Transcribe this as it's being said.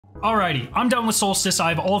Alrighty, I'm done with Solstice. I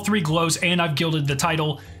have all 3 glows and I've gilded the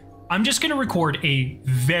title. I'm just gonna record a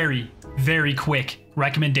very, very quick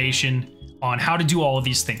recommendation on how to do all of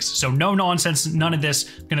these things. So no nonsense, none of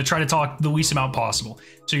this. I'm gonna try to talk the least amount possible.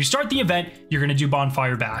 So you start the event, you're gonna do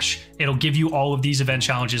Bonfire Bash. It'll give you all of these event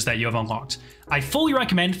challenges that you have unlocked. I fully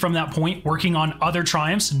recommend from that point working on other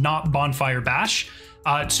triumphs, not Bonfire Bash.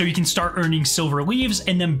 So you can start earning silver leaves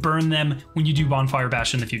and then burn them when you do Bonfire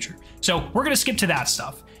Bash in the future. So we're gonna skip to that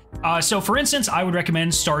stuff. So for instance, I would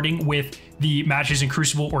recommend starting with the Matches in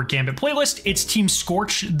Crucible or Gambit playlist. It's Team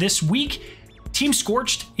Scorched this week. Team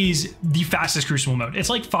Scorched is the fastest Crucible mode. It's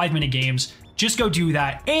like 5-minute games. Just go do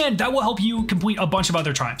that, and that will help you complete a bunch of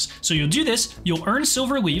other triumphs. So you'll do this, you'll earn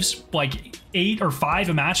silver leaves, like 8 or 5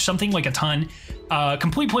 a match, something like a ton.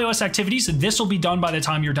 Complete playlist activities. This will be done by the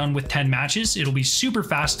time you're done with 10 matches. It'll be super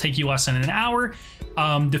fast, take you less than an hour.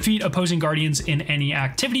 Defeat opposing guardians in any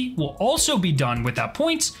activity will also be done with that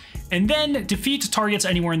point. And then defeat targets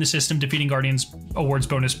anywhere in the system. Defeating guardians awards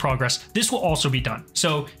bonus progress. This will also be done.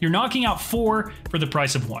 So you're knocking out 4 for the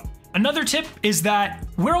price of 1. Another tip is that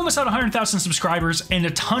we're almost at 100,000 subscribers and a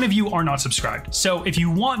ton of you are not subscribed. So if you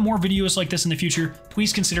want more videos like this in the future,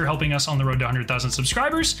 please consider helping us on the road to 100,000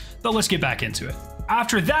 subscribers, but let's get back into it.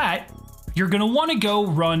 After that, you're gonna wanna go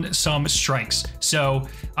run some strikes. So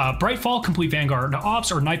Brightfall, complete Vanguard Ops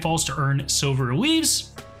or Nightfalls to earn silver leaves.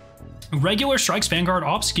 Regular strikes, Vanguard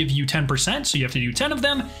Ops, give you 10%, so you have to do 10 of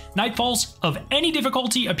them. Nightfalls of any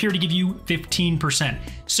difficulty appear to give you 15%.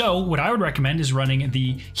 So what I would recommend is running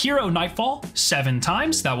the Hero Nightfall 7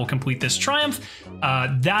 times. That will complete this triumph.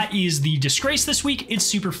 That is the Disgrace this week. It's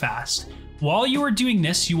super fast. While you are doing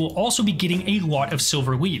this, you will also be getting a lot of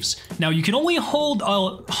silver leaves. Now you can only hold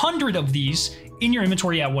 100 of these in your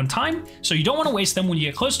inventory at one time, so you don't want to waste them. When you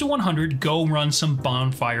get close to 100, go run some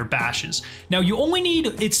Bonfire Bashes. Now you only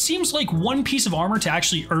need, it seems like 1 piece of armor to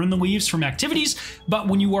actually earn the leaves from activities, but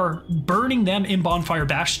when you are burning them in Bonfire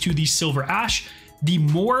Bash to the Silver Ash, the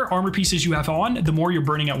more armor pieces you have on, the more you're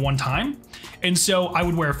burning at one time. And so I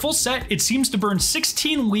would wear a full set. It seems to burn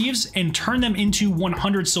 16 leaves and turn them into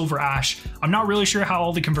 100 Silver Ash. I'm not really sure how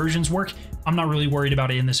all the conversions work. I'm not really worried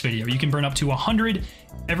about it in this video. You can burn up to 100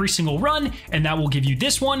 every single run, and that will give you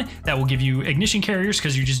this one. That will give you ignition carriers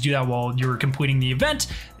because you just do that while you're completing the event.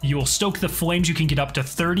 You will stoke the flames. You can get up to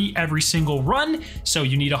 30 every single run. So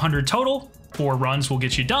you need 100 total. 4 runs will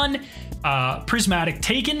get you done. Prismatic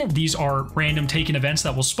Taken. These are random Taken events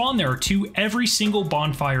that will spawn. There are 2 every single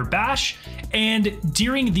Bonfire Bash. And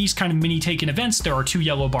during these kind of mini Taken events, there are 2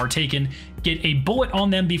 yellow bar Taken. Get a bullet on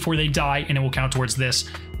them before they die, and it will count towards this.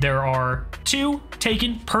 There are 2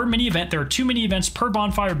 Taken per mini event. There are 2 mini events per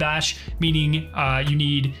Bonfire Bash, meaning you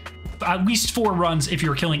need at least 4 runs if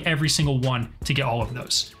you're killing every single one to get all of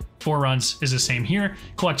those. 4 runs is the same here.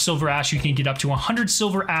 Collect Silver Ash. You can get up to 100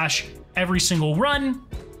 Silver Ash every single run,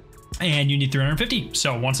 and you need 350.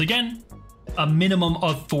 So once again, a minimum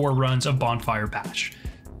of 4 runs of Bonfire Bash.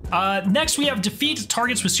 Next, we have defeat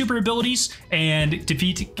targets with super abilities and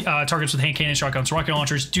defeat targets with hand cannons, shotguns, rocket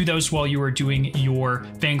launchers. Do those while you are doing your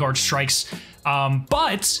Vanguard strikes.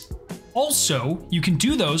 But also, you can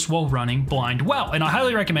do those while running Blind Well, and I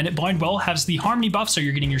highly recommend it. Blind Well has the Harmony buff, so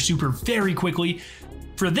you're getting your super very quickly.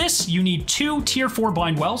 For this, you need 2 tier 4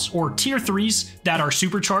 Blind Wells or tier 3s that are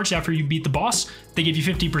supercharged after you beat the boss. They give you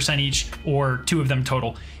 50% each, or 2 of them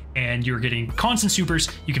total. And you're getting constant supers.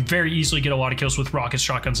 You can very easily get a lot of kills with rockets,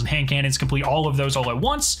 shotguns, and hand cannons. Complete all of those all at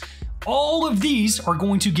once. All of these are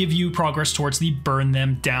going to give you progress towards the Burn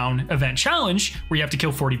Them Down event challenge, where you have to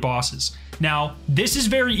kill 40 bosses. Now, this is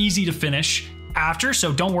very easy to finish after,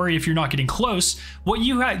 so don't worry if you're not getting close. What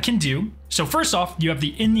you can do, so first off, you have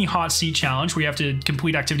the In the Hot Seat challenge, where you have to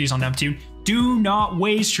complete activities on Neptune. Do not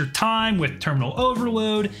waste your time with Terminal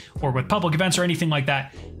Overload or with public events or anything like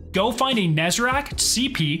that. Go find a Nezarec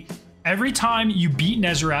CP. Every time you beat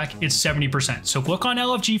Nezarec, it's 70%. So look on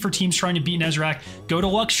LFG for teams trying to beat Nezarec. Go to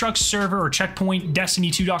Luxtruck's server or checkpoint,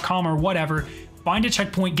 destiny2.com or whatever. Find a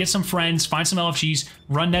checkpoint, get some friends, find some LFGs,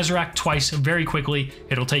 run Nezarec twice very quickly.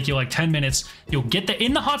 It'll take you like 10 minutes. You'll get the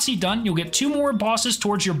In the Hot Seat done. You'll get 2 more bosses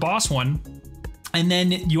towards your boss one. And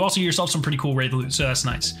then you also get yourself some pretty cool raid loot, so that's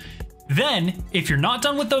nice. Then, if you're not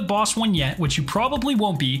done with the boss one yet, which you probably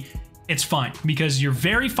won't be, it's fine, because your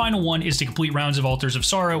very final one is to complete rounds of Altars of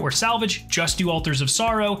Sorrow or Salvage. Just do Altars of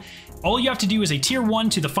Sorrow. All you have to do is a tier 1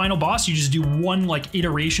 to the final boss. You just do 1 like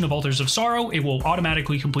iteration of Altars of Sorrow. It will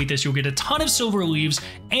automatically complete this. You'll get a ton of silver leaves,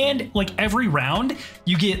 and like every round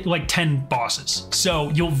you get like 10 bosses. So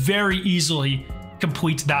you'll very easily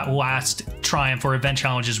complete that last triumph or event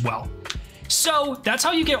challenge as well. So that's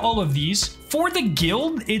how you get all of these. For the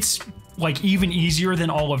guild, it's like even easier than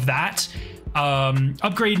all of that.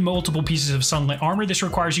 Upgrade multiple pieces of sunlit armor. This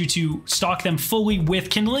requires you to stock them fully with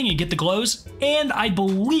kindling and get the glows. And I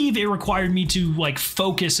believe it required me to like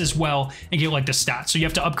focus as well and get like the stats. So you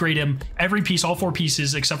have to upgrade them every piece, all 4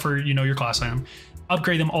 pieces, except for, you know, your class item.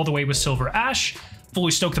 Upgrade them all the way with silver ash.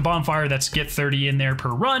 Fully stoke the bonfire. That's get 30 in there per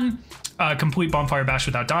run. Complete bonfire bash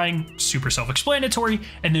without dying. Super self-explanatory.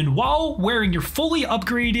 And then while wearing your fully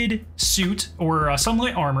upgraded suit or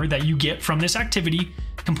sunlit armor that you get from this activity,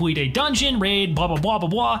 complete a dungeon, raid, blah, blah, blah, blah,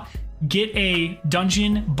 blah. Get a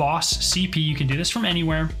dungeon boss CP. You can do this from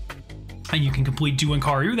anywhere. And you can complete Do and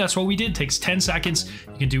Karyu. That's what we did. It takes 10 seconds.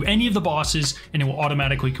 You can do any of the bosses and it will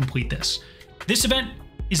automatically complete this. This event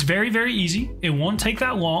is very, very easy. It won't take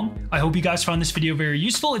that long. I hope you guys found this video very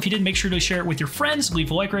useful. If you did, make sure to share it with your friends, leave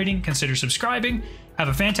a like rating, consider subscribing. Have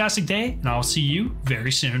a fantastic day, and I'll see you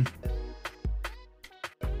very soon.